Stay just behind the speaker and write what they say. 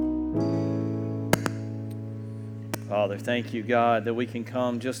Father, thank you, God, that we can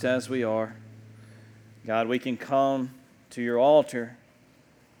come just as we are. God, we can come to your altar.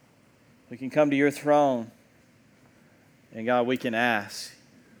 We can come to your throne. And God, we can ask.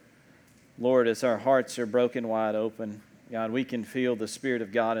 Lord, as our hearts are broken wide open, God, we can feel the Spirit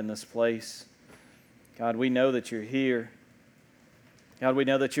of God in this place. God, we know that you're here. God, we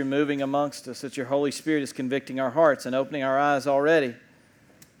know that you're moving amongst us, that your Holy Spirit is convicting our hearts and opening our eyes already.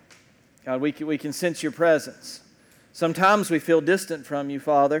 God, we can sense your presence. Sometimes we feel distant from you,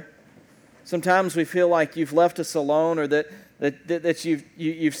 Father. Sometimes we feel like you've left us alone or that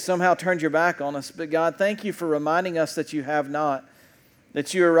you've somehow turned your back on us. But God, thank you for reminding us that you have not.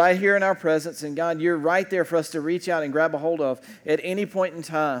 That you are right here in our presence, and God, you're right there for us to reach out and grab a hold of at any point in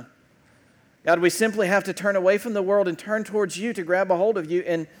time. God, we simply have to turn away from the world and turn towards you to grab a hold of you.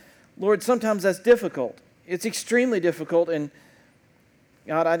 And Lord, sometimes that's difficult. It's extremely difficult. And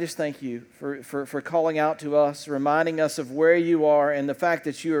God, I just thank you for calling out to us, reminding us of where you are and the fact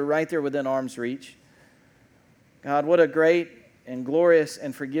that you are right there within arm's reach. God, what a great and glorious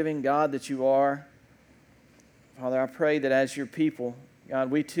and forgiving God that you are. Father, I pray that as your people,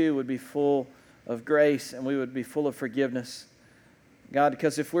 God, we too would be full of grace and we would be full of forgiveness. God,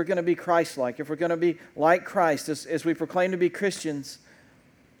 because if we're going to be Christ-like, if we're going to be like Christ as we proclaim to be Christians,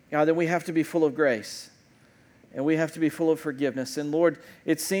 God, then we have to be full of grace. And we have to be full of forgiveness. And Lord,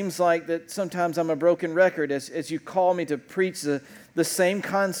 it seems like that sometimes I'm a broken record as you call me to preach the same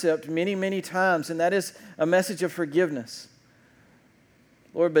concept many, many times, and that is a message of forgiveness.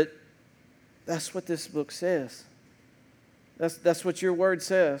 Lord, but that's what this book says. That's what your word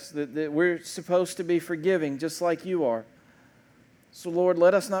says, that we're supposed to be forgiving just like you are. So Lord,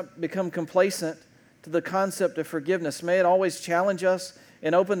 let us not become complacent to the concept of forgiveness. May it always challenge us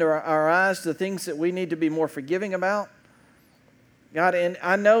and open our eyes to the things that we need to be more forgiving about. God, and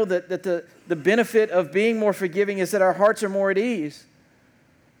I know that the benefit of being more forgiving is that our hearts are more at ease.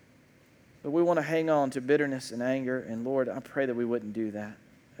 But we want to hang on to bitterness and anger. And Lord, I pray that we wouldn't do that.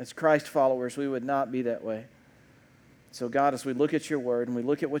 As Christ followers, we would not be that way. So God, as we look at your word and we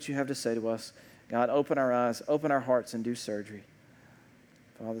look at what you have to say to us, God, open our eyes, open our hearts, and do surgery.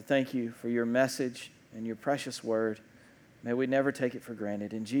 Father, thank you for your message and your precious word. May we never take it for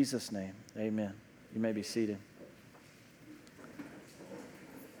granted. In Jesus' name, amen. You may be seated.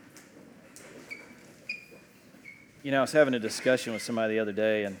 You know, I was having a discussion with somebody the other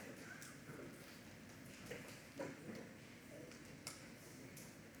day, and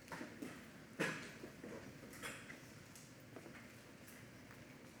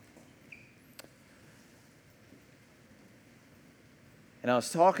I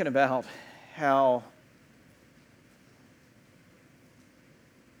was talking about how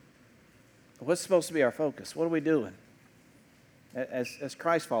what's supposed to be our focus? What are we doing as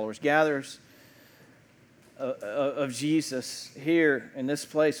Christ followers, gatherers of Jesus here in this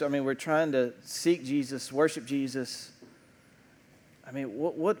place? I mean, we're trying to seek Jesus, worship Jesus. I mean,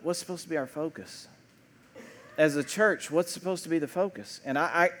 what's supposed to be our focus? As a church, what's supposed to be the focus? And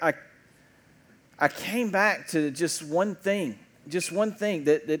I came back to just one thing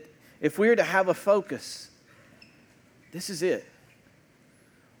that if we were to have a focus, this is it.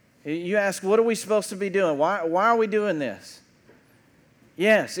 You ask, what are we supposed to be doing? Why are we doing this?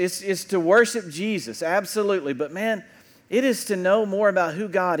 Yes, it's to worship Jesus, absolutely. But man, it is to know more about who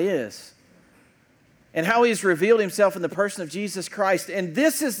God is and how He's revealed Himself in the person of Jesus Christ. And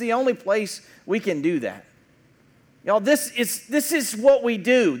this is the only place we can do that. Y'all, this is what we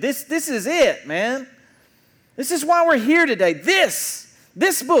do. This is it, man. This is why we're here today.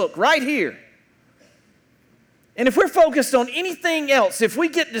 This book right here. And if we're focused on anything else, if we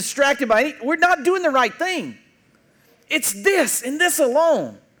get distracted by it, we're not doing the right thing. It's this and this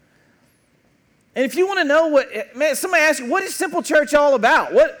alone. And if you want to know somebody asks you, what is Simple Church all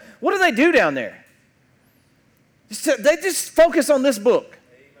about? What do they do down there? They just focus on this book.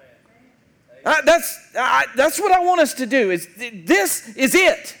 That's what I want us to do. This is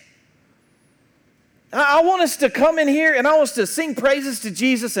it. I want us to come in here and I want us to sing praises to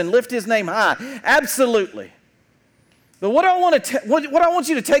Jesus and lift His name high. Absolutely. But what I want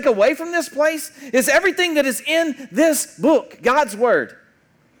you to take away from this place is everything that is in this book, God's Word.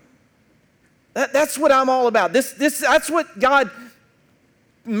 That's what I'm all about. That's what God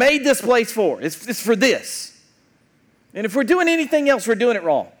made this place for. It's for this. And if we're doing anything else, we're doing it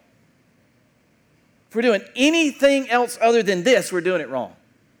wrong. If we're doing anything else other than this, we're doing it wrong.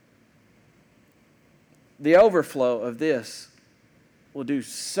 The overflow of this will do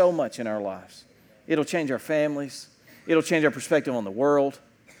so much in our lives. It'll change our families. It'll change our perspective on the world.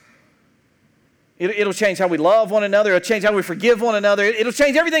 It'll change how we love one another. It'll change how we forgive one another. It'll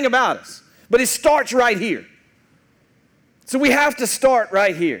change everything about us. But it starts right here. So we have to start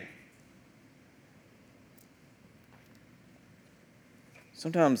right here.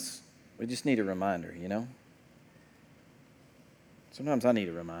 Sometimes we just need a reminder, you know? Sometimes I need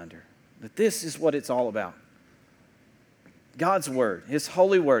a reminder that this is what it's all about. God's Word, His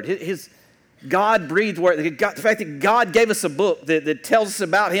holy Word, His God-breathed Word, the fact that God gave us a book that tells us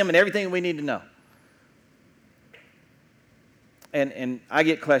about Him and everything we need to know. And I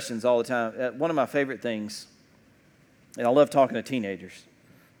get questions all the time. One of my favorite things, and I love talking to teenagers.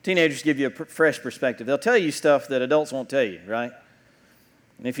 Teenagers give you a fresh perspective. They'll tell you stuff that adults won't tell you, right?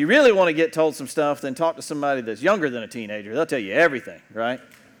 And if you really want to get told some stuff, then talk to somebody that's younger than a teenager. They'll tell you everything, right?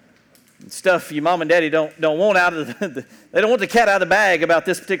 And stuff your mom and daddy don't want out of they don't want the cat out of the bag about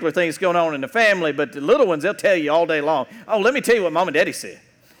this particular thing that's going on in the family, but the little ones, they'll tell you all day long. Oh, let me tell you what mom and daddy said.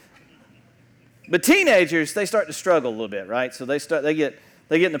 But teenagers, they start to struggle a little bit, right? So they get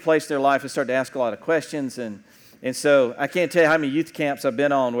in the place in their life and start to ask a lot of questions. And so I can't tell you how many youth camps I've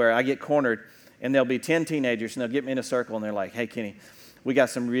been on where I get cornered and there'll be 10 teenagers and they'll get me in a circle and they're like, hey, Kenny, we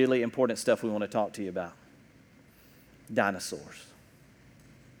got some really important stuff we want to talk to you about. Dinosaurs.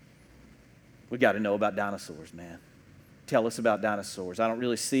 We got to know about dinosaurs, man. Tell us about dinosaurs. I don't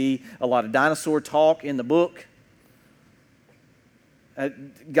really see a lot of dinosaur talk in the book.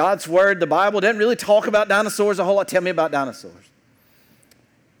 God's Word, the Bible, doesn't really talk about dinosaurs a whole lot. Tell me about dinosaurs.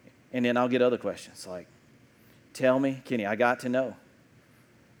 And then I'll get other questions like, tell me, Kenny, I got to know.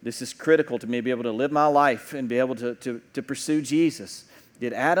 This is critical to me to be able to live my life and be able to pursue Jesus.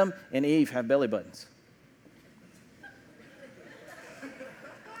 Did Adam and Eve have belly buttons?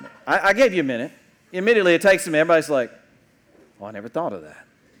 I gave you a minute. Immediately it takes a minute. Everybody's like, well, I never thought of that.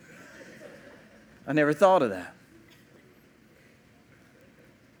 I never thought of that.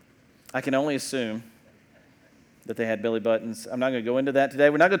 I can only assume that they had belly buttons. I'm not going to go into that today.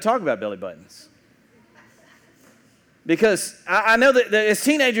 We're not going to talk about belly buttons. Because I know that as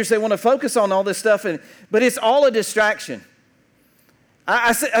teenagers, they want to focus on all this stuff, but it's all a distraction.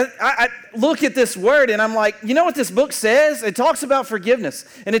 I look at this word and I'm like, you know what this book says? It talks about forgiveness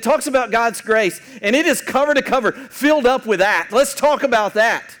and it talks about God's grace, and it is cover to cover filled up with that. Let's talk about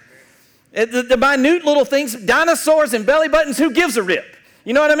that. The minute little things, dinosaurs and belly buttons, who gives a rip?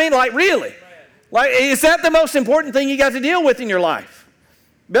 You know what I mean? Like, really? Like, is that the most important thing you got to deal with in your life?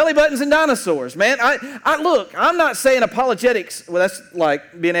 Belly buttons and dinosaurs, man. Look, I'm not saying apologetics, well, that's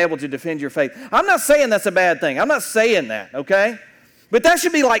like being able to defend your faith. I'm not saying that's a bad thing. I'm not saying that, okay? But that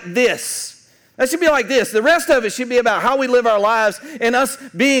should be like this. That should be like this. The rest of it should be about how we live our lives and us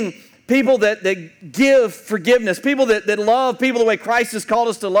being people that give forgiveness, people that love people the way Christ has called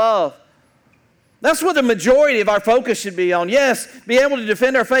us to love. That's what the majority of our focus should be on. Yes, be able to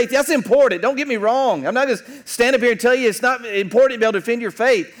defend our faith. That's important. Don't get me wrong. I'm not going to stand up here and tell you it's not important to be able to defend your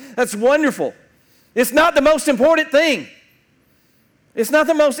faith. That's wonderful. It's not the most important thing. It's not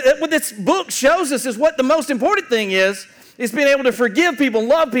the most, what this book shows us is what the most important thing is being able to forgive people and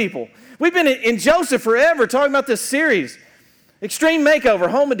love people. We've been in Joseph forever talking about this series, Extreme Makeover,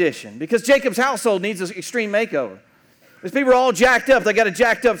 Home Edition, because Jacob's household needs an extreme makeover. These people are all jacked up. They got a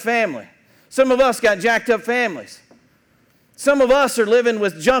jacked up family. Some of us got jacked up families. Some of us are living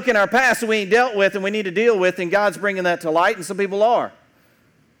with junk in our past that we ain't dealt with and we need to deal with, and God's bringing that to light, and some people are.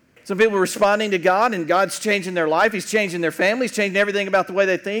 Some people are responding to God, and God's changing their life. He's changing their family. He's changing everything about the way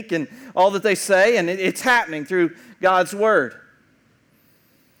they think and all that they say, and it's happening through God's Word.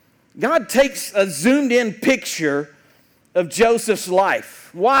 God takes a zoomed-in picture of Joseph's life.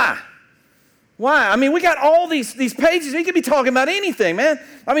 Why? Why? I mean, we got all these pages. He could be talking about anything, man.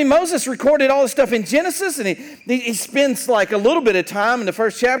 I mean, Moses recorded all this stuff in Genesis, and he spends like a little bit of time in the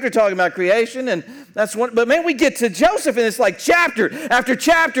first chapter talking about creation, and that's one. But man, we get to Joseph, and it's like chapter after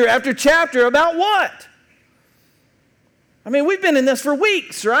chapter after chapter about what? I mean, we've been in this for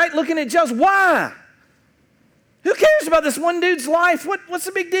weeks, right? Looking at Joseph. Why? Who cares about this one dude's life? What's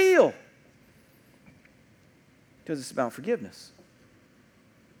the big deal? Because it's about forgiveness.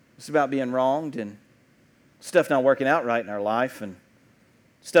 It's about being wronged and stuff not working out right in our life, and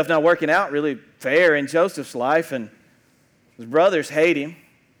stuff not working out really fair in Joseph's life, and his brothers hate him,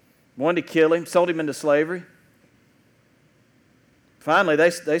 wanted to kill him, sold him into slavery. Finally,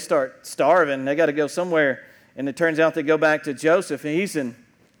 they start starving. They got to go somewhere, and it turns out they go back to Joseph, and he's in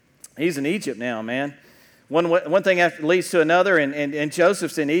Egypt now, man. One thing leads to another, and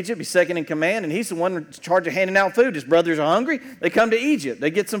Joseph's in Egypt. He's second in command, and he's the one in charge of handing out food. His brothers are hungry. They come to Egypt.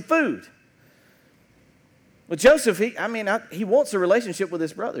 They get some food. Well, Joseph, he wants a relationship with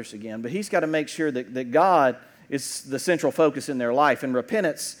his brothers again, but he's got to make sure that God is the central focus in their life. And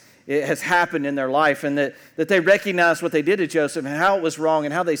repentance it has happened in their life, and that they recognize what they did to Joseph and how it was wrong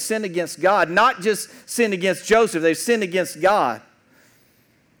and how they sinned against God. Not just sinned against Joseph, they sinned against God.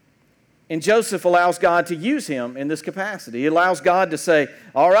 And Joseph allows God to use him in this capacity. He allows God to say,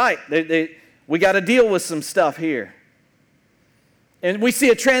 all right, we got to deal with some stuff here. And we see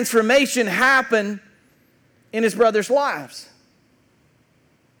a transformation happen in his brothers' lives.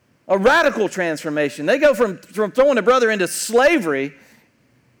 A radical transformation. They go from throwing a brother into slavery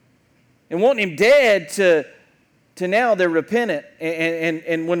and wanting him dead to now they're repentant.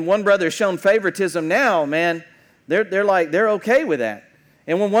 And when one brother is shown favoritism now, man, they're okay with that.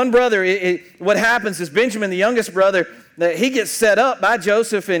 And when one brother, what happens is Benjamin, the youngest brother, that he gets set up by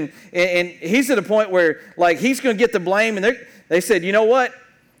Joseph, and he's at a point where like he's going to get the blame. And they said, you know what?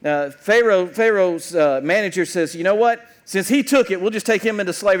 Pharaoh's manager says, you know what? Since he took it, we'll just take him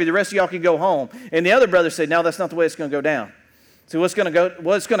into slavery. The rest of y'all can go home. And the other brother said, no, that's not the way it's going to go down. So what's going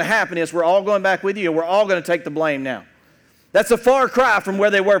to happen is we're all going back with you, and we're all going to take the blame now. That's a far cry from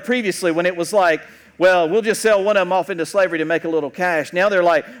where they were previously when it was like, well, we'll just sell one of them off into slavery to make a little cash. Now they're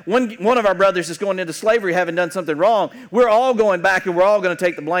like, one of our brothers is going into slavery having done something wrong. We're all going back, and we're all going to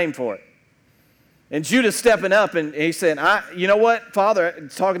take the blame for it. And Judah's stepping up, and he said, you know what, Father,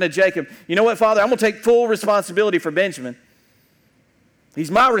 talking to Jacob, you know what, Father, I'm going to take full responsibility for Benjamin. He's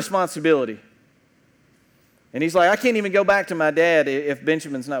my responsibility. And he's like, I can't even go back to my dad if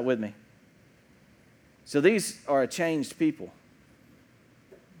Benjamin's not with me. So these are a changed people.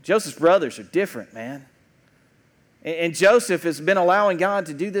 Joseph's brothers are different, man. And Joseph has been allowing God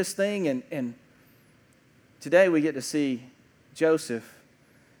to do this thing, and today we get to see Joseph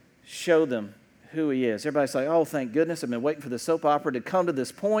show them who he is. Everybody's like, oh, thank goodness. I've been waiting for the soap opera to come to this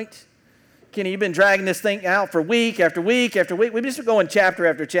point. Kenny, you've been dragging this thing out for week after week after week. We've just been going chapter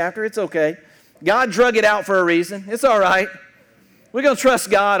after chapter. It's okay. God drug it out for a reason. It's all right. We're going to trust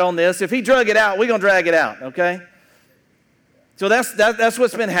God on this. If he drug it out, we're going to drag it out, okay? So that's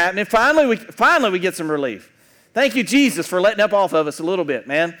what's been happening. Finally, we get some relief. Thank you, Jesus, for letting up off of us a little bit,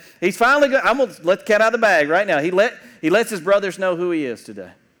 man. He's finally I'm going to let the cat out of the bag right now. He lets his brothers know who he is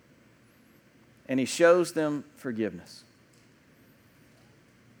today. And he shows them forgiveness.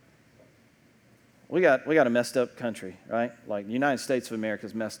 We got a messed up country, right? Like the United States of America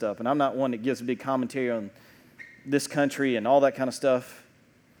is messed up. And I'm not one that gives a big commentary on this country and all that kind of stuff.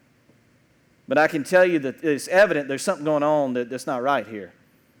 But I can tell you that it's evident there's something going on that's not right here,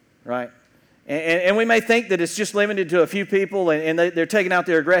 right? And we may think that it's just limited to a few people, and they're taking out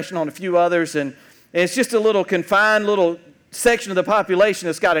their aggression on a few others, and it's just a little confined little section of the population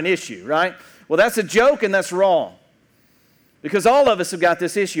that's got an issue, right? Well, that's a joke, and that's wrong. Because all of us have got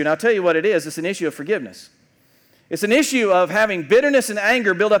this issue, and I'll tell you what it is. It's an issue of forgiveness. It's an issue of having bitterness and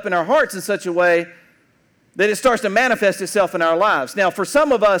anger build up in our hearts in such a way that it starts to manifest itself in our lives. Now, for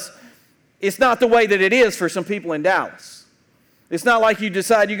some of us, it's not the way that it is for some people in Dallas. It's not like you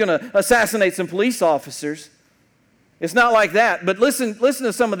decide you're going to assassinate some police officers. It's not like that. But listen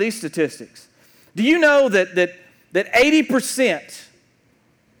to some of these statistics. Do you know that 80%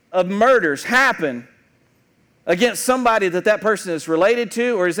 of murders happen against somebody that person is related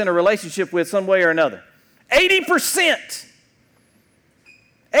to or is in a relationship with some way or another? 80%.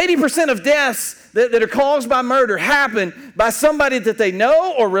 80% of deaths that are caused by murder happen by somebody that they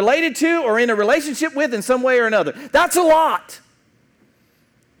know or related to or in a relationship with in some way or another. That's a lot.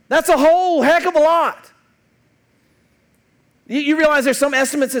 That's a whole heck of a lot. You realize there's some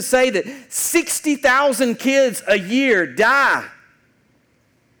estimates that say that 60,000 kids a year die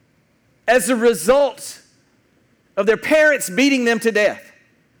as a result of their parents beating them to death.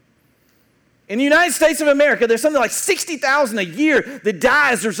 In the United States of America, there's something like 60,000 a year that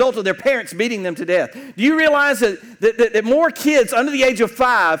die as a result of their parents beating them to death. Do you realize that more kids under the age of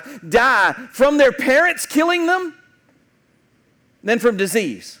 5 die from their parents killing them than from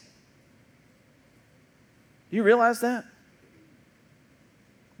disease? Do you realize that?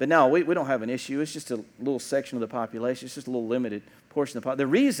 But no, we don't have an issue. It's just a little section of the population. It's just a little limited portion of the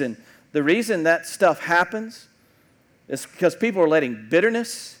population. The reason that stuff happens is because people are letting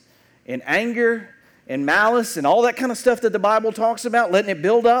bitterness and anger and malice and all that kind of stuff that the Bible talks about, letting it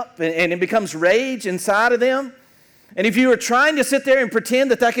build up and it becomes rage inside of them. And if you are trying to sit there and pretend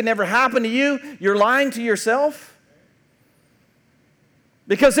that can never happen to you, you're lying to yourself.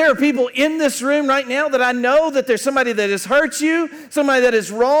 Because there are people in this room right now that I know that there's somebody that has hurt you, somebody that has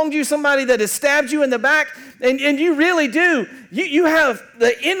wronged you, somebody that has stabbed you in the back, and you really do. You have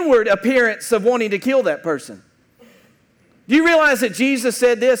the inward appearance of wanting to kill that person. Do you realize that Jesus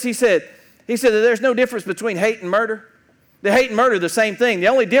said this? He said that there's no difference between hate and murder. The hate and murder are the same thing. The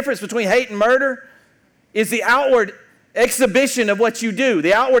only difference between hate and murder is the outward exhibition of what you do,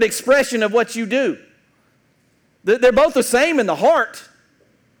 the outward expression of what you do. They're both the same in the heart.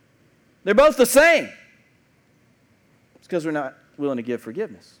 They're both the same. It's because we're not willing to give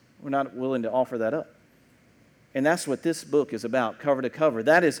forgiveness. We're not willing to offer that up. And that's what this book is about, cover to cover.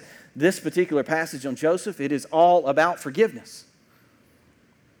 That is this particular passage on Joseph. It is all about forgiveness.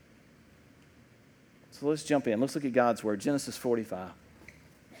 So let's jump in. Let's look at God's Word, Genesis 45.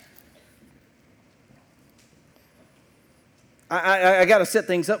 I got to set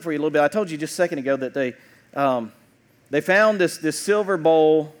things up for you a little bit. I told you just a second ago that they found this silver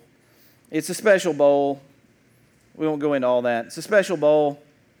bowl. It's a special bowl. We won't go into all that. It's a special bowl.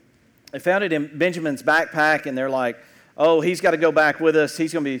 They found it in Benjamin's backpack, and they're like, oh, he's got to go back with us.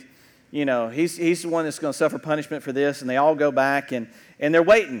 He's going to be, he's the one that's going to suffer punishment for this. And they all go back, and they're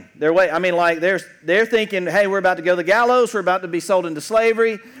waiting. I mean, like, they're thinking, hey, we're about to go to the gallows. We're about to be sold into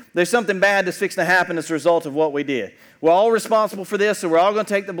slavery. There's something bad that's fixing to happen as a result of what we did. We're all responsible for this, so we're all going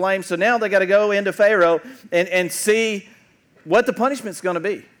to take the blame. So now they got to go into Pharaoh and see what the punishment's going to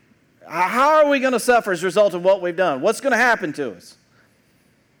be. How are we going to suffer as a result of what we've done? What's going to happen to us?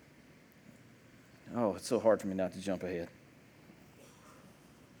 Oh, it's so hard for me not to jump ahead.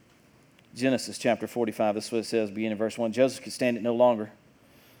 Genesis chapter 45, this is what it says, beginning in verse 1. Joseph could stand it no longer.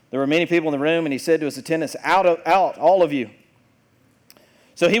 There were many people in the room, and he said to his attendants, out, all of you.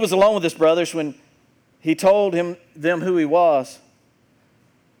 So he was alone with his brothers when he told them who he was.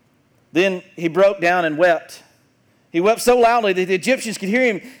 Then he broke down and wept. He wept so loudly that the Egyptians could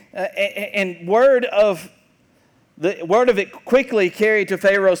hear him, and word of it quickly carried to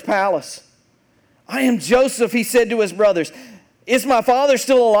Pharaoh's palace. I am Joseph, he said to his brothers. Is my father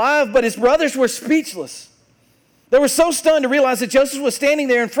still alive? But his brothers were speechless. They were so stunned to realize that Joseph was standing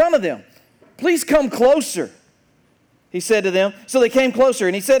there in front of them. Please come closer, he said to them. So they came closer,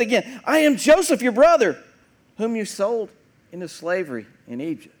 and he said again, I am Joseph, your brother, whom you sold into slavery in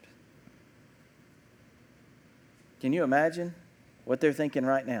Egypt. Can you imagine what they're thinking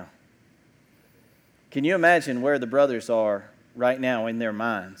right now? Can you imagine where the brothers are right now in their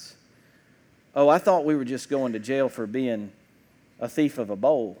minds? Oh, I thought we were just going to jail for being a thief of a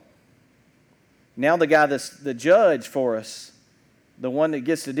bowl. Now the guy that's the judge for us, the one that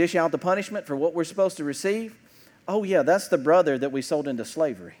gets to dish out the punishment for what we're supposed to receive, oh yeah, that's the brother that we sold into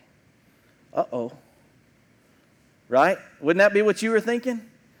slavery. Uh-oh. Right? Wouldn't that be what you were thinking?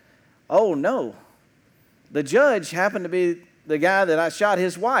 Oh no. The judge happened to be the guy that I shot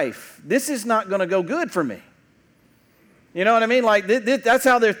his wife. This is not going to go good for me. You know what I mean? Like, that's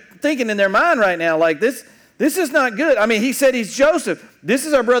how they're thinking in their mind right now. Like, this is not good. I mean, he said he's Joseph. This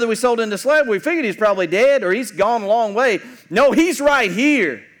is our brother we sold into slavery. We figured he's probably dead or he's gone a long way. No, he's right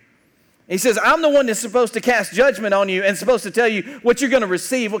here. He says, I'm the one that's supposed to cast judgment on you and supposed to tell you what you're going to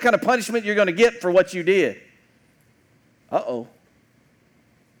receive, what kind of punishment you're going to get for what you did. Uh-oh.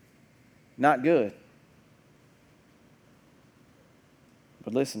 Not good.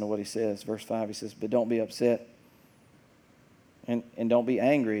 But listen to what he says. Verse 5, he says, but don't be upset. And don't be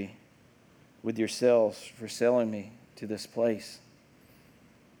angry with yourselves for selling me to this place.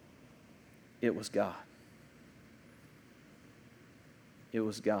 It was God. It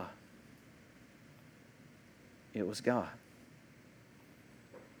was God. It was God.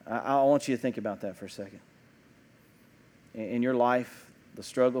 I want you to think about that for a second. In your life, the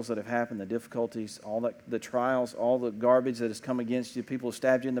struggles that have happened, the difficulties, all that, the trials, all the garbage that has come against you, people who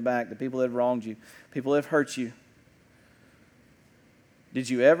stabbed you in the back, the people that have wronged you, people that have hurt you. Did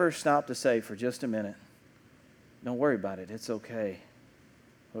you ever stop to say for just a minute, don't worry about it, it's okay.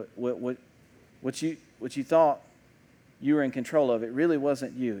 What you thought you were in control of, it really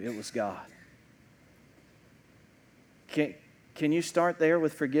wasn't you, it was God. Can you start there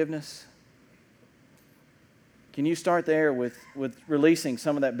with forgiveness? Can you start there with releasing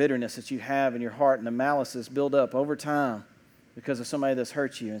some of that bitterness that you have in your heart and the malice that's built up over time because of somebody that's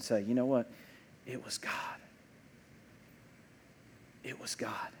hurt you and say, you know what? It was God. It was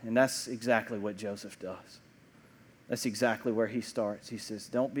God. And that's exactly what Joseph does. That's exactly where he starts. He says,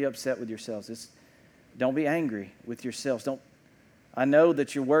 don't be upset with yourselves. Don't be angry with yourselves. I know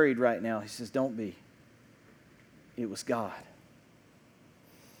that you're worried right now. He says, don't be. It was God.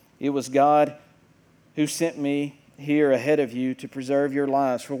 It was God who sent me here ahead of you to preserve your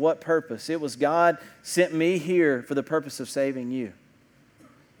lives. For what purpose? It was God sent me here for the purpose of saving you.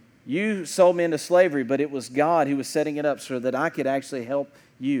 You sold me into slavery, but it was God who was setting it up so that I could actually help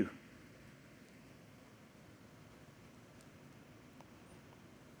you.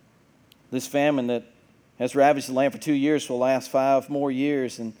 This famine that has ravaged the land for 2 years will last 5 more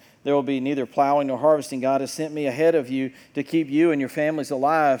years, and there will be neither plowing nor harvesting. God has sent me ahead of you to keep you and your families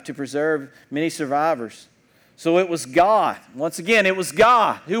alive, to preserve many survivors, So it was God. Once again, it was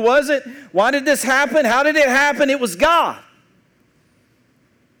God. Who was it? Why did this happen? How did it happen? It was God.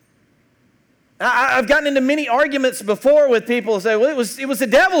 I've gotten into many arguments before with people who say, well, it was the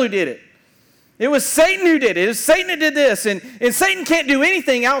devil who did it. It was Satan who did it. It was Satan who did this. And Satan can't do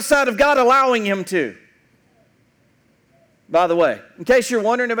anything outside of God allowing him to. By the way, in case you're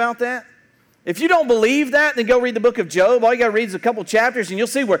wondering about that, if you don't believe that, then go read the book of Job. All you got to read is a couple chapters, and you'll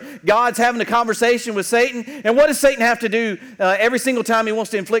see where God's having a conversation with Satan. And what does Satan have to do every single time he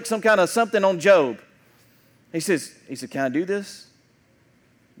wants to inflict some kind of something on Job? He said, can I do this?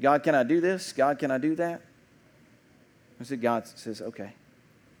 God, can I do this? God, can I do that? I said, God says, okay.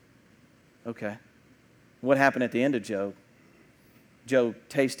 Okay. What happened at the end of Job? Job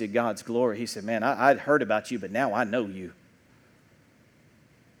tasted God's glory. He said, man, I'd heard about you, but now I know you.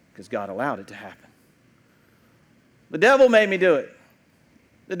 Because God allowed it to happen. The devil made me do it.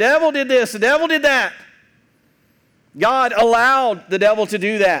 The devil did this. The devil did that. God allowed the devil to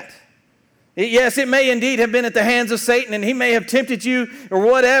do that. Yes, it may indeed have been at the hands of Satan, and he may have tempted you or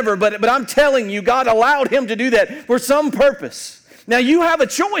whatever, but I'm telling you, God allowed him to do that for some purpose. Now, you have a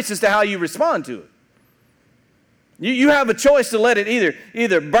choice as to how you respond to it. You have a choice to let it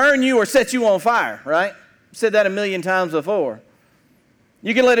either burn you or set you on fire, right? I've said that 1,000,000 times before.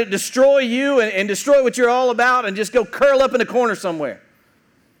 You can let it destroy you and destroy what you're all about and just go curl up in a corner somewhere.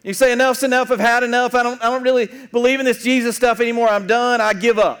 You say, enough's enough, I've had enough, I don't really believe in this Jesus stuff anymore, I'm done, I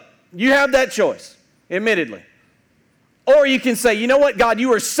give up. You have that choice, admittedly. Or you can say, you know what, God,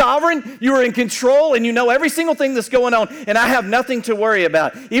 you are sovereign, you are in control, and you know every single thing that's going on, and I have nothing to worry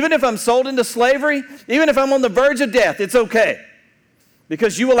about. Even if I'm sold into slavery, even if I'm on the verge of death, it's okay,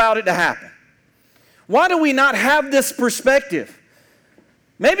 because you allowed it to happen. Why do we not have this perspective?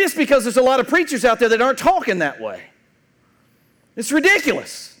 Maybe it's because there's a lot of preachers out there that aren't talking that way. It's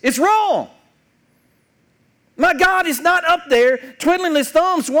ridiculous. It's wrong. My God is not up there twiddling his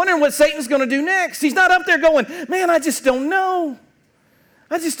thumbs wondering what Satan's going to do next. He's not up there going, man, I just don't know.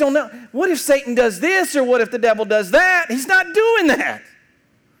 I just don't know. What if Satan does this or what if the devil does that? He's not doing that.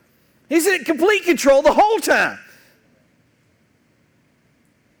 He's in complete control the whole time.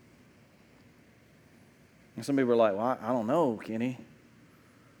 And some people are like, well, I don't know, Kenny.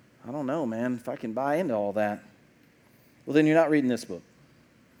 I don't know, man, if I can buy into all that. Well, then you're not reading this book.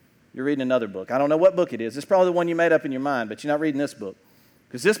 You're reading another book. I don't know what book it is. It's probably the one you made up in your mind, but you're not reading this book.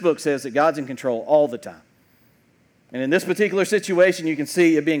 Because this book says that God's in control all the time. And in this particular situation, you can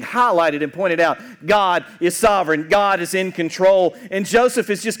see it being highlighted and pointed out. God is sovereign. God is in control. And Joseph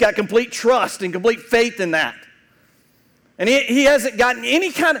has just got complete trust and complete faith in that. And he hasn't gotten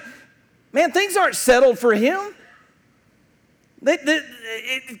any kind of... Man, things aren't settled for him.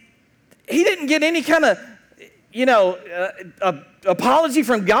 He didn't get any kind of, apology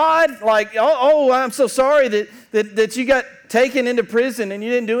from God, like, oh, I'm so sorry that you got taken into prison and you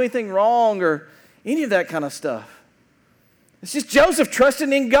didn't do anything wrong or any of that kind of stuff. It's just Joseph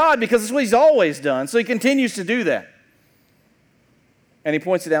trusting in God because it's what he's always done, so he continues to do that. And he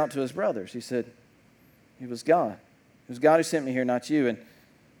points it out to his brothers. He said, it was God. It was God who sent me here, not you. And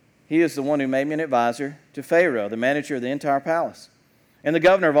he is the one who made me an advisor to Pharaoh, the manager of the entire palace, and the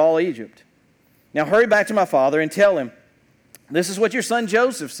governor of all Egypt. Now hurry back to my father and tell him, this is what your son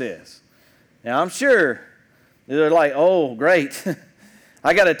Joseph says. Now I'm sure they're like, oh, great.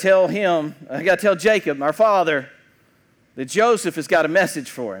 I got to tell Jacob, our father, that Joseph has got a message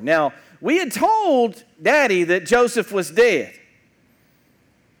for him. Now, we had told Daddy that Joseph was dead.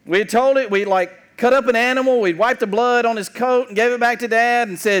 We had told it, we cut up an animal, we'd wiped the blood on his coat and gave it back to Dad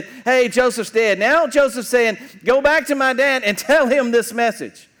and said, hey, Joseph's dead. Now Joseph's saying, go back to my dad and tell him this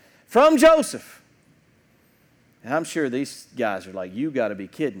message from Joseph. And I'm sure these guys are like, you got to be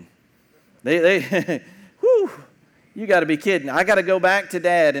kidding. Whew, you got to be kidding. I got to go back to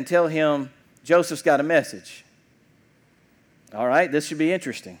Dad and tell him Joseph's got a message. All right, this should be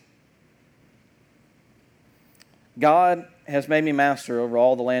interesting. God has made me master over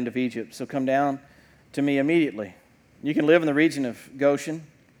all the land of Egypt, so come down to me immediately. You can live in the region of Goshen,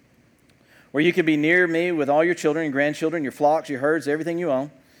 where you can be near me with all your children and grandchildren, your flocks, your herds, everything you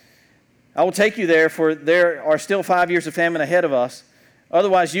own. I will take you there, for there are still 5 years of famine ahead of us.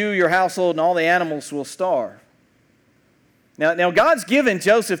 Otherwise, you, your household, and all the animals will starve. Now God's given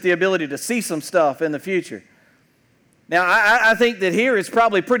Joseph the ability to see some stuff in the future. Now, I think that here it's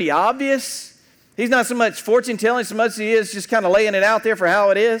probably pretty obvious. He's not so much fortune telling so much as he is just kind of laying it out there for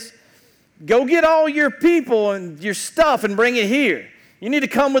how it is. Go get all your people and your stuff and bring it here. You need to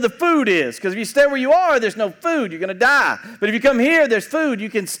come where the food is, because if you stay where you are, there's no food. You're going to die. But if you come here, there's food. You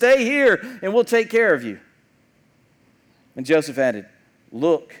can stay here, and we'll take care of you. And Joseph added,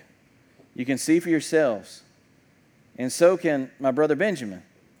 look, you can see for yourselves And so can my brother Benjamin,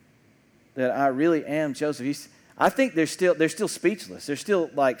 that I really am Joseph. I think they're still speechless. They're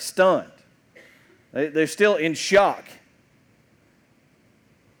still like stunned. They're still in shock.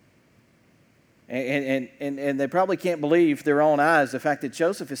 And they probably can't believe their own eyes, the fact that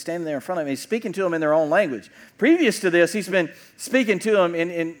Joseph is standing there in front of them. He's speaking to them in their own language. Previous to this, he's been speaking to them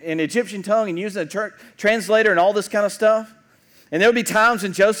in Egyptian tongue and using a translator and all this kind of stuff. And there would be times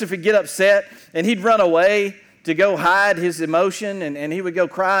when Joseph would get upset and he'd run away to go hide his emotion, and he would go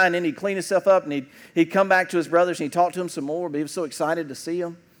cry, and then he'd clean himself up, and he'd come back to his brothers and he'd talk to them some more, but he was so excited to see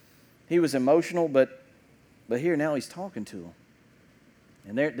them. He was emotional, but here now he's talking to them.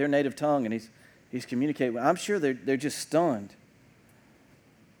 And their native tongue, and he's communicating. I'm sure they're just stunned.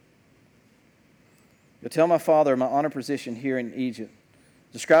 You'll tell my father my honor position here in Egypt.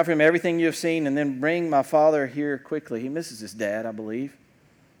 Describe for him everything you have seen, and then bring my father here quickly. He misses his dad, I believe.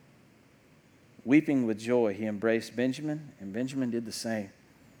 Weeping with joy, he embraced Benjamin, and Benjamin did the same.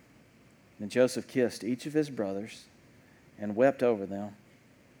 Then Joseph kissed each of his brothers and wept over them.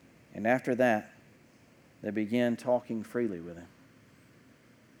 And after that, they began talking freely with him.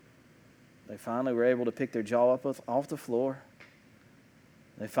 They finally were able to pick their jaw up off the floor.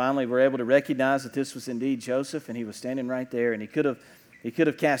 They finally were able to recognize that this was indeed Joseph, and he was standing right there, and he could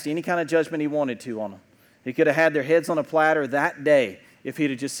have cast any kind of judgment he wanted to on them. He could have had their heads on a platter that day if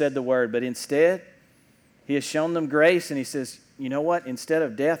he'd have just said the word. But instead, he has shown them grace, and he says, you know what? Instead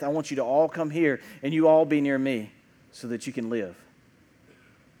of death, I want you to all come here, and you all be near me so that you can live.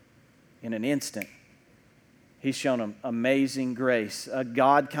 In an instant, he's shown them amazing grace, a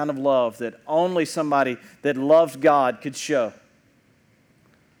God kind of love that only somebody that loved God could show.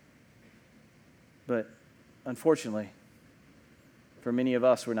 But unfortunately, for many of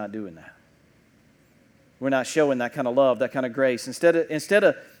us, we're not doing that. We're not showing that kind of love, that kind of grace. Instead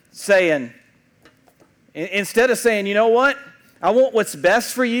of saying, you know what? I want what's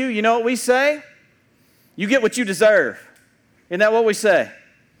best for you. You know what we say? You get what you deserve. Isn't that what we say?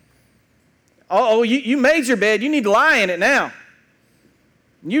 Oh, you made your bed. You need to lie in it now.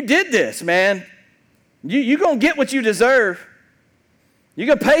 You did this, man. You're going to get what you deserve. You're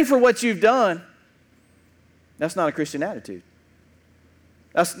going to pay for what you've done. That's not a Christian attitude.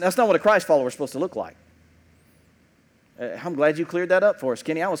 That's not what a Christ follower is supposed to look like. I'm glad you cleared that up for us,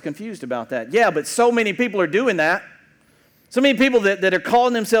 Kenny. I was confused about that. Yeah, but so many people are doing that. So many people that are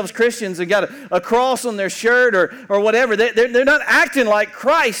calling themselves Christians and got a cross on their shirt or whatever, they're not acting like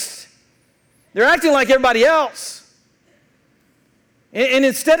Christ. They're acting like everybody else. And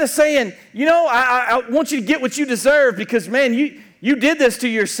instead of saying, you know, I want you to get what you deserve because, man, you did this to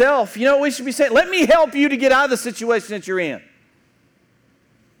yourself. You know what we should be saying? Let me help you to get out of the situation that you're in.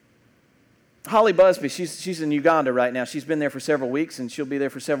 Holly Busby, she's in Uganda right now. She's been there for several weeks, and she'll be there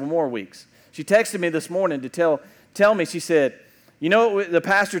for several more weeks. She texted me this morning to tell me, she said, you know what the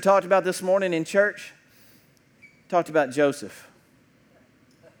pastor talked about this morning in church? Talked about Joseph.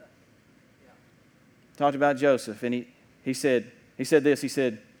 Talked about Joseph, and he said this, he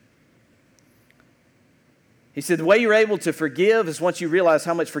said, the way you're able to forgive is once you realize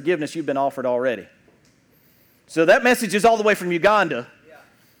how much forgiveness you've been offered already. So that message is all the way from Uganda.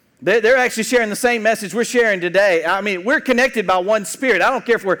 They're actually sharing the same message we're sharing today. I mean, we're connected by one spirit. I don't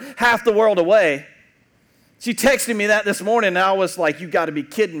care if we're half the world away. She texted me that this morning, and I was like, you got to be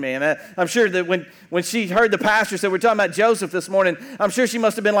kidding me. And I'm sure that when she heard the pastor say, we're talking about Joseph this morning, I'm sure she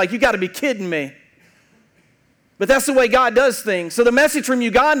must have been like, you got to be kidding me. But that's the way God does things. So the message from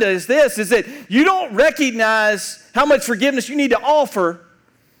Uganda is this, is that you don't recognize how much forgiveness you need to offer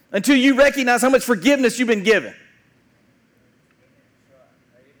until you recognize how much forgiveness you've been given.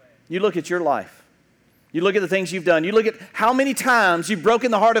 You look at your life. You look at the things you've done. You look at how many times you've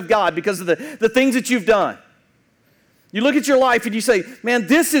broken the heart of God because of the things that you've done. You look at your life and you say, man,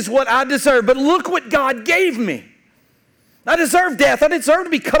 this is what I deserve, but look what God gave me. I deserve death. I deserve to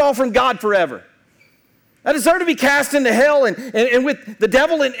be cut off from God forever. I deserve to be cast into hell and with the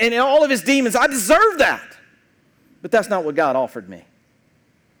devil and all of his demons. I deserve that. But that's not what God offered me.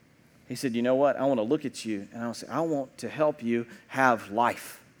 He said, you know what? I want to look at you and I'll say, I want to help you have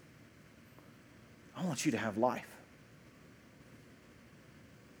life. I want you to have life.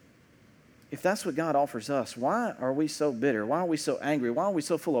 If that's what God offers us, why are we so bitter? Why are we so angry? Why are we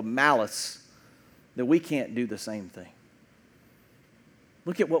so full of malice that we can't do the same thing?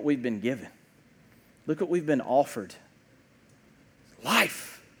 Look at what we've been given. Look what we've been offered.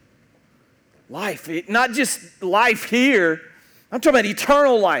 Life. Life. Not just life here. I'm talking about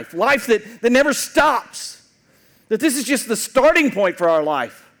eternal life. Life that never stops. That this is just the starting point for our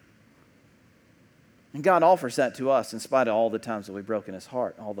life. And God offers that to us in spite of all the times that we've broken his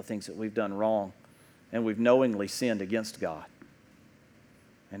heart, all the things that we've done wrong, and we've knowingly sinned against God.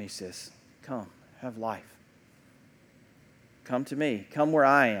 And he says, come, have life. Come to me. Come where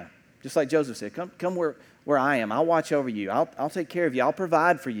I am. Just like Joseph said, come where I am. I'll watch over you. I'll take care of you. I'll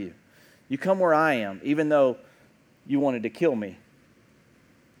provide for you. You come where I am, even though you wanted to kill me.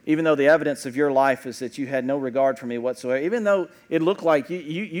 Even though the evidence of your life is that you had no regard for me whatsoever. Even though it looked like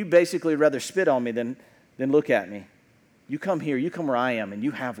you basically rather spit on me than look at me. You come here, you come where I am, and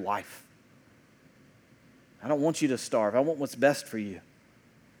you have life. I don't want you to starve. I want what's best for you.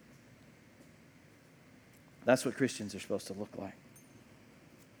 That's what Christians are supposed to look like.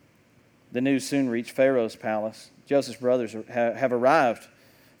 The news soon reached Pharaoh's palace. Joseph's brothers have arrived.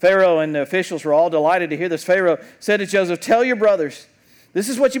 Pharaoh and the officials were all delighted to hear this. Pharaoh said to Joseph, tell your brothers, this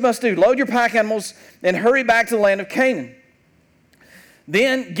is what you must do. Load your pack animals and hurry back to the land of Canaan.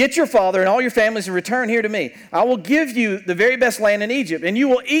 Then get your father and all your families and return here to me. I will give you the very best land in Egypt, and you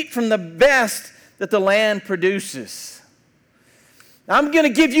will eat from the best that the land produces. I'm going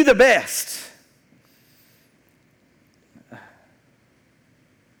to give you the best. Did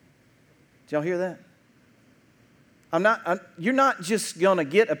y'all hear that? You're not just going to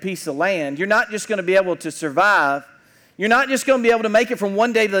get a piece of land. You're not just going to be able to survive. You're not just going to be able to make it from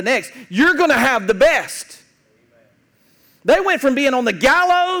one day to the next. You're going to have the best. They went from being on the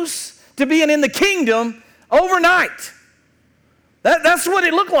gallows to being in the kingdom overnight. That's what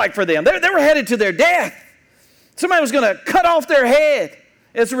it looked like for them. They were headed to their death. Somebody was going to cut off their head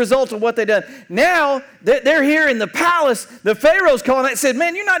as a result of what they'd done. Now, they're here in the palace. The Pharaoh's calling it and said,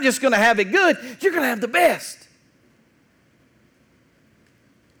 man, you're not just going to have it good. You're going to have the best.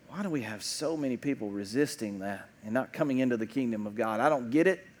 Why do we have so many people resisting that and not coming into the kingdom of God? I don't get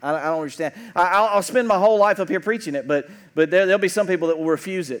it. I don't understand. I'll spend my whole life up here preaching it, but there'll be some people that will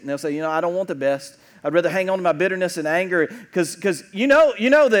refuse it. And they'll say, I don't want the best. I'd rather hang on to my bitterness and anger. Because you know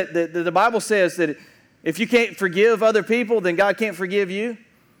that the Bible says that if you can't forgive other people, then God can't forgive you.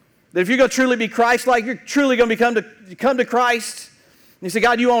 That if you're going to truly be Christ-like, you're truly going to come to Christ. And you say,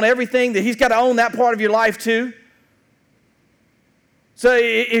 God, you own everything, that He's got to own that part of your life too. So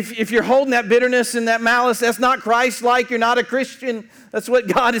if you're holding that bitterness and that malice, that's not Christ-like. You're not a Christian. That's what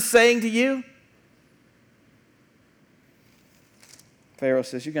God is saying to you. Pharaoh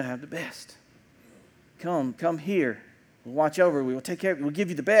says, you're going to have the best. Come here. We'll watch over you. We'll take care of you. We'll give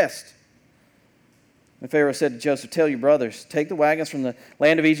you the best. And Pharaoh said to Joseph, tell your brothers, take the wagons from the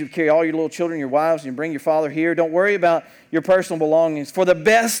land of Egypt, carry all your little children, your wives, and bring your father here. Don't worry about your personal belongings, for the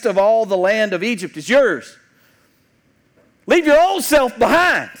best of all the land of Egypt is yours. Leave your old self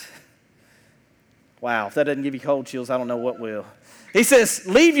behind. Wow, if that doesn't give you cold chills, I don't know what will. He says,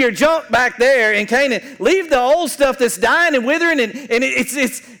 leave your junk back there in Canaan. Leave the old stuff that's dying and withering, and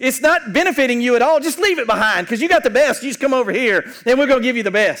it's not benefiting you at all. Just leave it behind, because you got the best. You just come over here, and we're going to give you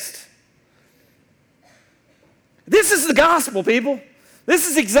the best. This is the gospel, people.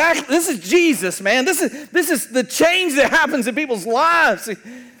 This is Jesus, man. This is the change that happens in people's lives.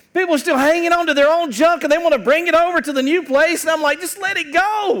 People are still hanging on to their own junk, and they want to bring it over to the new place. And I'm like, just let it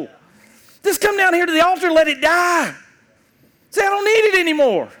go. Just come down here to the altar and let it die. Say, I don't need it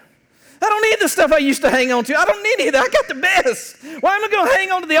anymore. I don't need the stuff I used to hang on to. I don't need any of that. I got the best. Why am I going to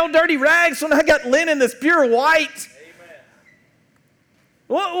hang on to the old dirty rags when I got linen that's pure white? Amen.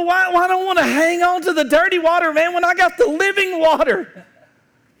 Why don't I want to hang on to the dirty water, man, when I got the living water?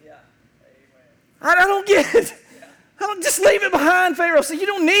 Yeah. Amen. I don't get it. Just leave it behind, Pharaoh. So you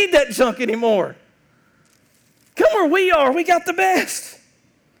don't need that junk anymore. Come where we are. We got the best.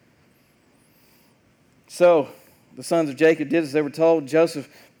 So the sons of Jacob did as they were told. Joseph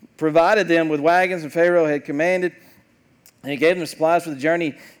provided them with wagons, and Pharaoh had commanded. And he gave them supplies for the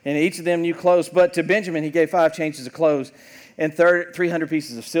journey, and each of them new clothes. But to Benjamin he gave 5 changes of clothes and 300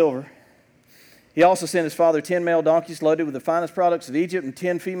 pieces of silver. He also sent his father 10 male donkeys loaded with the finest products of Egypt and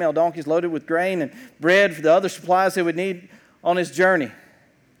 10 female donkeys loaded with grain and bread for the other supplies they would need on his journey.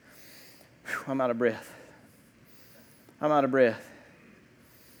 Whew, I'm out of breath.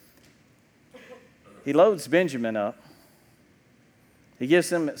 He loads Benjamin up. He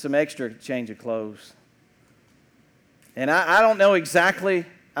gives him some extra change of clothes. And I don't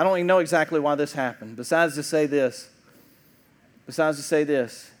even know exactly why this happened, besides to say this.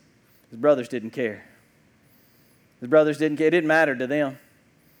 His brothers didn't care. His brothers didn't care. It didn't matter to them.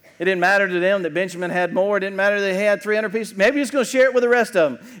 It didn't matter to them that Benjamin had more. It didn't matter that he had 300 pieces. Maybe he was going to share it with the rest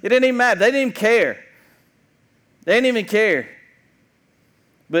of them. It didn't even matter. They didn't even care.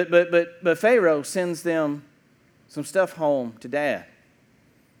 But Pharaoh sends them some stuff home to Dad.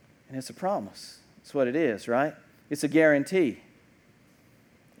 And it's a promise. That's what it is, right? It's a guarantee.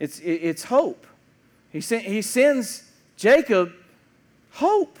 It's hope. He sends Jacob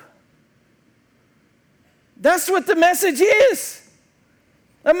hope. That's what the message is.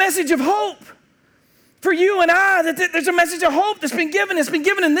 A message of hope for you and I. That there's a message of hope that's been given. It's been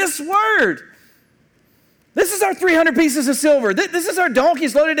given in this word. This is our 300 pieces of silver. This is our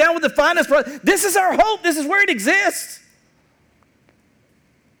donkeys loaded down with the finest. This is our hope. This is where it exists.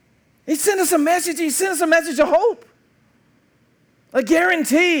 He sent us a message. He sent us a message of hope. A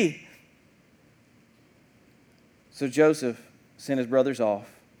guarantee. So Joseph sent his brothers off,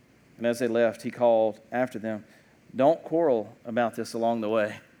 and as they left, he called after them, "Don't quarrel about this along the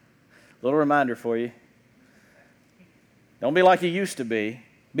way." Little reminder for you. Don't be like you used to be.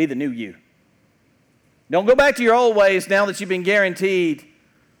 Be the new you. Don't go back to your old ways now that you've been guaranteed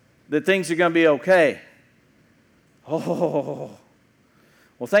that things are going to be okay. Oh,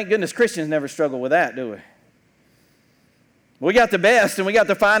 well, thank goodness Christians never struggle with that, do we? We got the best, and we got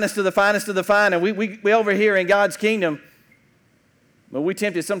the finest of the finest of the fine, and we over here in God's kingdom, but we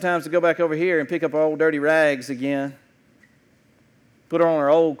tempted sometimes to go back over here and pick up our old dirty rags again, put on our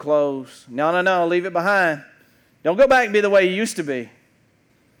old clothes. No, leave it behind. Don't go back and be the way you used to be.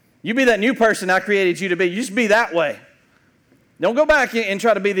 You be that new person I created you to be. You just be that way. Don't go back and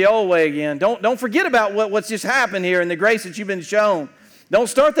try to be the old way again. Don't forget about what's just happened here and the grace that you've been shown. Don't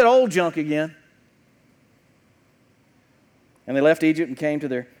start that old junk again. And they left Egypt and came to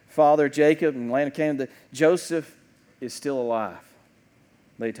their father Jacob, and land came to Joseph is still alive,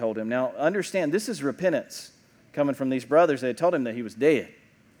 they told him. Now understand, this is repentance coming from these brothers. They had told him that he was dead.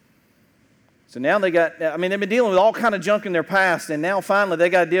 So now they've been dealing with all kind of junk in their past, and now finally they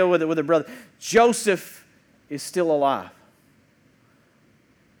got to deal with it with their brother. Joseph is still alive.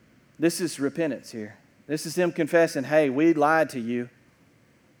 This is repentance here. This is them confessing, hey, we lied to you.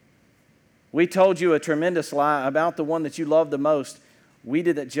 We told you a tremendous lie about the one that you loved the most. We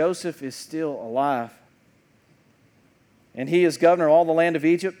did that. Joseph is still alive. And he is governor of all the land of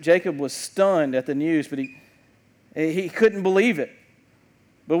Egypt. Jacob was stunned at the news, but he couldn't believe it.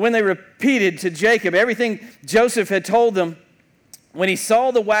 But when they repeated to Jacob everything Joseph had told them, when he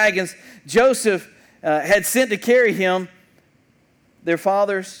saw the wagons Joseph had sent to carry him, their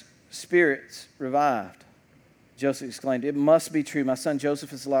father's spirits revived. Joseph exclaimed, "It must be true. My son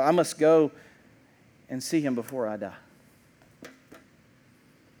Joseph is alive. I must go and see him before I die."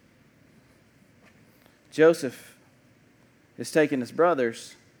 Joseph has taken his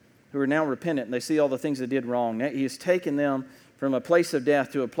brothers, who are now repentant, and they see all the things they did wrong. He has taken them from a place of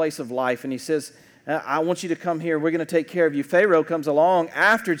death to a place of life, and he says, I want you to come here. We're going to take care of you. Pharaoh comes along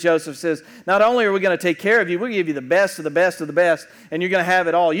after Joseph, says, not only are we going to take care of you, we're going to give you the best of the best of the best, and you're going to have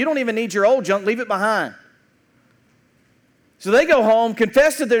it all. You don't even need your old junk. Leave it behind. So they go home,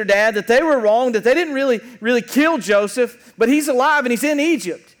 confess to their dad that they were wrong, that they didn't really kill Joseph, but he's alive and he's in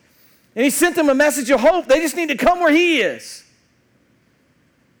Egypt. And he sent them a message of hope. They just need to come where he is.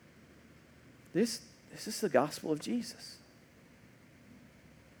 This is the gospel of Jesus.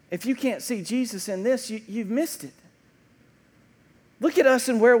 If you can't see Jesus in this, you've missed it. Look at us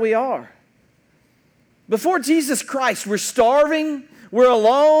and where we are. Before Jesus Christ, we're starving, we're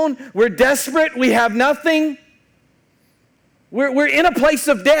alone, we're desperate, we have nothing. We're in a place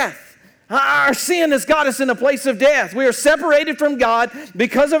of death. Our sin has got us in a place of death. We are separated from God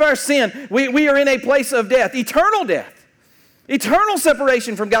because of our sin. We are in a place of death, eternal death, eternal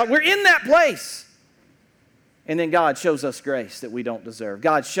separation from God. We're in that place. And then God shows us grace that we don't deserve.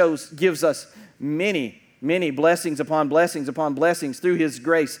 God gives us many, many blessings upon blessings upon blessings through His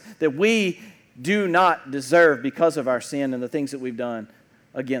grace that we do not deserve because of our sin and the things that we've done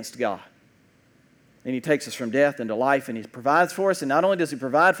against God. And He takes us from death into life, and He provides for us. And not only does He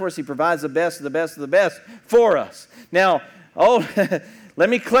provide for us, He provides the best of the best of the best for us. Now, let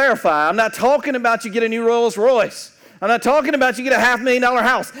me clarify. I'm not talking about you get a new Rolls Royce. I'm not talking about you get a $500,000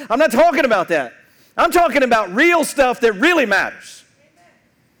 house. I'm not talking about that. I'm talking about real stuff that really matters.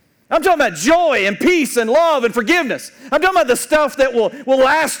 I'm talking about joy and peace and love and forgiveness. I'm talking about the stuff that will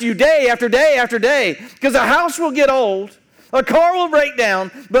last you day after day after day. Because a house will get old, a car will break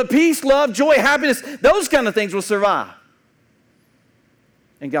down, but peace, love, joy, happiness, those kind of things will survive.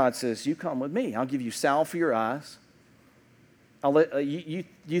 And God says, you come with me. I'll give you salve for your eyes. I'll let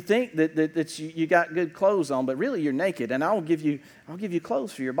you think that you got good clothes on, but really you're naked, and I'll give you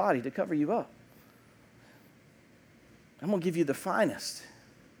clothes for your body to cover you up. I'm going to give you the finest.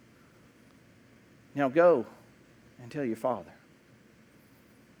 Now go and tell your father.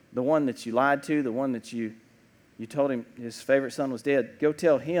 The one that you lied to, the one that you told him his favorite son was dead, go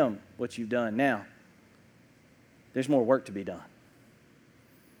tell him what you've done. Now, there's more work to be done.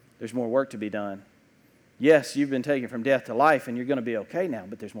 There's more work to be done. Yes, you've been taken from death to life, and you're going to be okay now,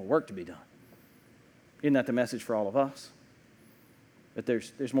 but there's more work to be done. Isn't that the message for all of us? But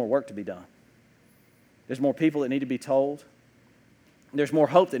there's more work to be done. There's more people that need to be told. There's more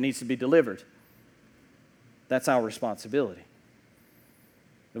hope that needs to be delivered. That's our responsibility.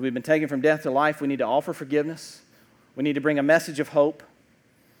 If we've been taken from death to life, we need to offer forgiveness. We need to bring a message of hope.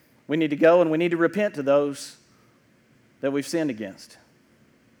 We need to go and we need to repent to those that we've sinned against.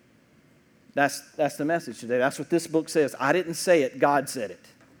 That's the message today. That's what this book says. I didn't say it. God said it.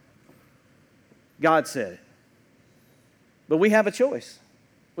 God said it. But we have a choice.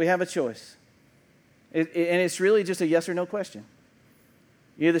 We have a choice. And it's really just a yes or no question.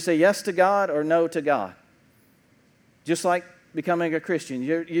 You either say yes to God or no to God. Just like becoming a Christian.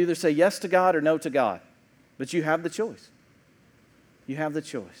 You either say yes to God or no to God. But you have the choice. You have the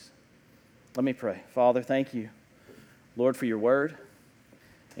choice. Let me pray. Father, thank you, Lord, for your word.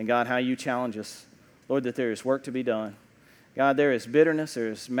 And God, how you challenge us. Lord, that there is work to be done. God, there is bitterness,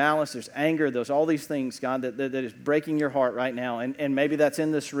 there's malice, there's anger, there's all these things, God, that is breaking your heart right now. And maybe that's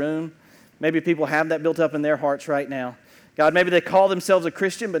in this room. Maybe people have that built up in their hearts right now. God, maybe they call themselves a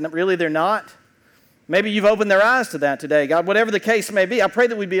Christian, but really they're not. Maybe you've opened their eyes to that today. God, whatever the case may be, I pray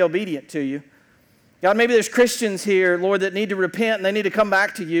that we'd be obedient to you. God, maybe there's Christians here, Lord, that need to repent and they need to come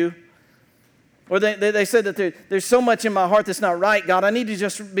back to you. Or they said that there's so much in my heart that's not right. God, I need to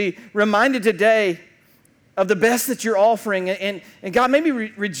just be reminded today of the best that you're offering. And God, maybe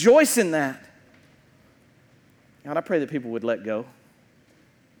rejoice in that. God, I pray that people would let go.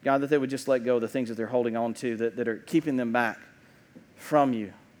 God, that they would just let go of the things that they're holding on to that are keeping them back from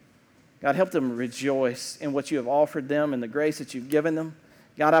you. God, help them rejoice in what you have offered them and the grace that you've given them.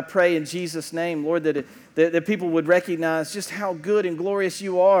 God, I pray in Jesus' name, Lord, that people would recognize just how good and glorious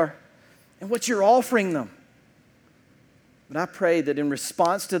you are and what you're offering them. But I pray that in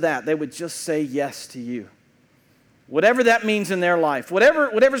response to that, they would just say yes to you. Whatever that means in their life,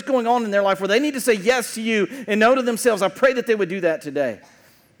 whatever's going on in their life where they need to say yes to you and no to themselves, I pray that they would do that today.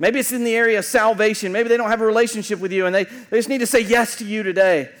 Maybe it's in the area of salvation. Maybe they don't have a relationship with you and they just need to say yes to you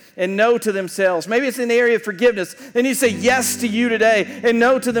today and no to themselves. Maybe it's in the area of forgiveness. They need to say yes to you today and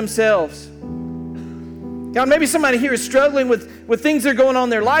no to themselves. God, maybe somebody here is struggling with things that are going on in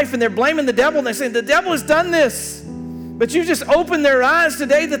their life and they're blaming the devil and they're saying, the devil has done this. But you've just opened their eyes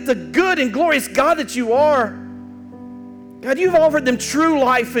today that the good and glorious God that you are, God, you've offered them true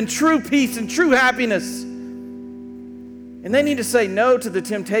life and true peace and true happiness. And they need to say no to the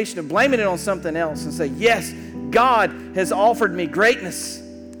temptation of blaming it on something else and say, yes, God has offered me greatness.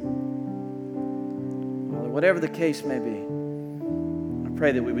 Whatever the case may be, I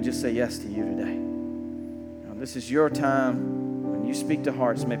pray that we would just say yes to you today. Now, this is your time. When you speak to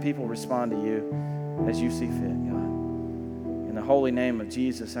hearts, may people respond to you as you see fit, God. In the holy name of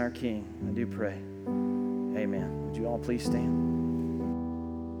Jesus, our King, I do pray. Amen. Would you all please stand?